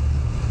or back.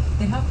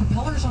 They have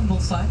propellers on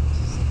both sides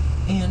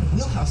and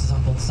wheelhouses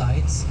on both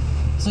sides,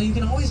 so you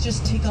can always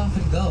just take off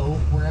and go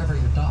wherever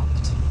you're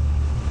docked.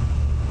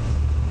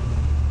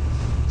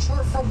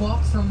 Short for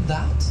walk from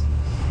that,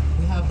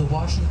 we have the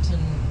Washington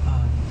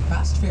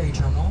fast ferry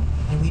terminal,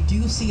 and we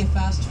do see a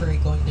fast ferry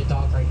going to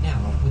dock right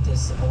now with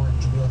this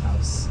orange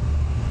wheelhouse.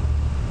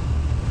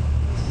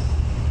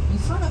 In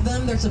front of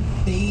them, there's a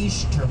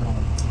beige terminal.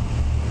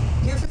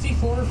 Pier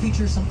 54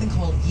 features something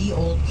called Ye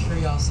Old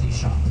Curiosity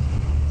Shop.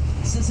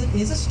 Since it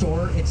is a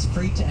store, it's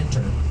free to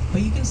enter,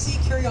 but you can see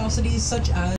curiosities such as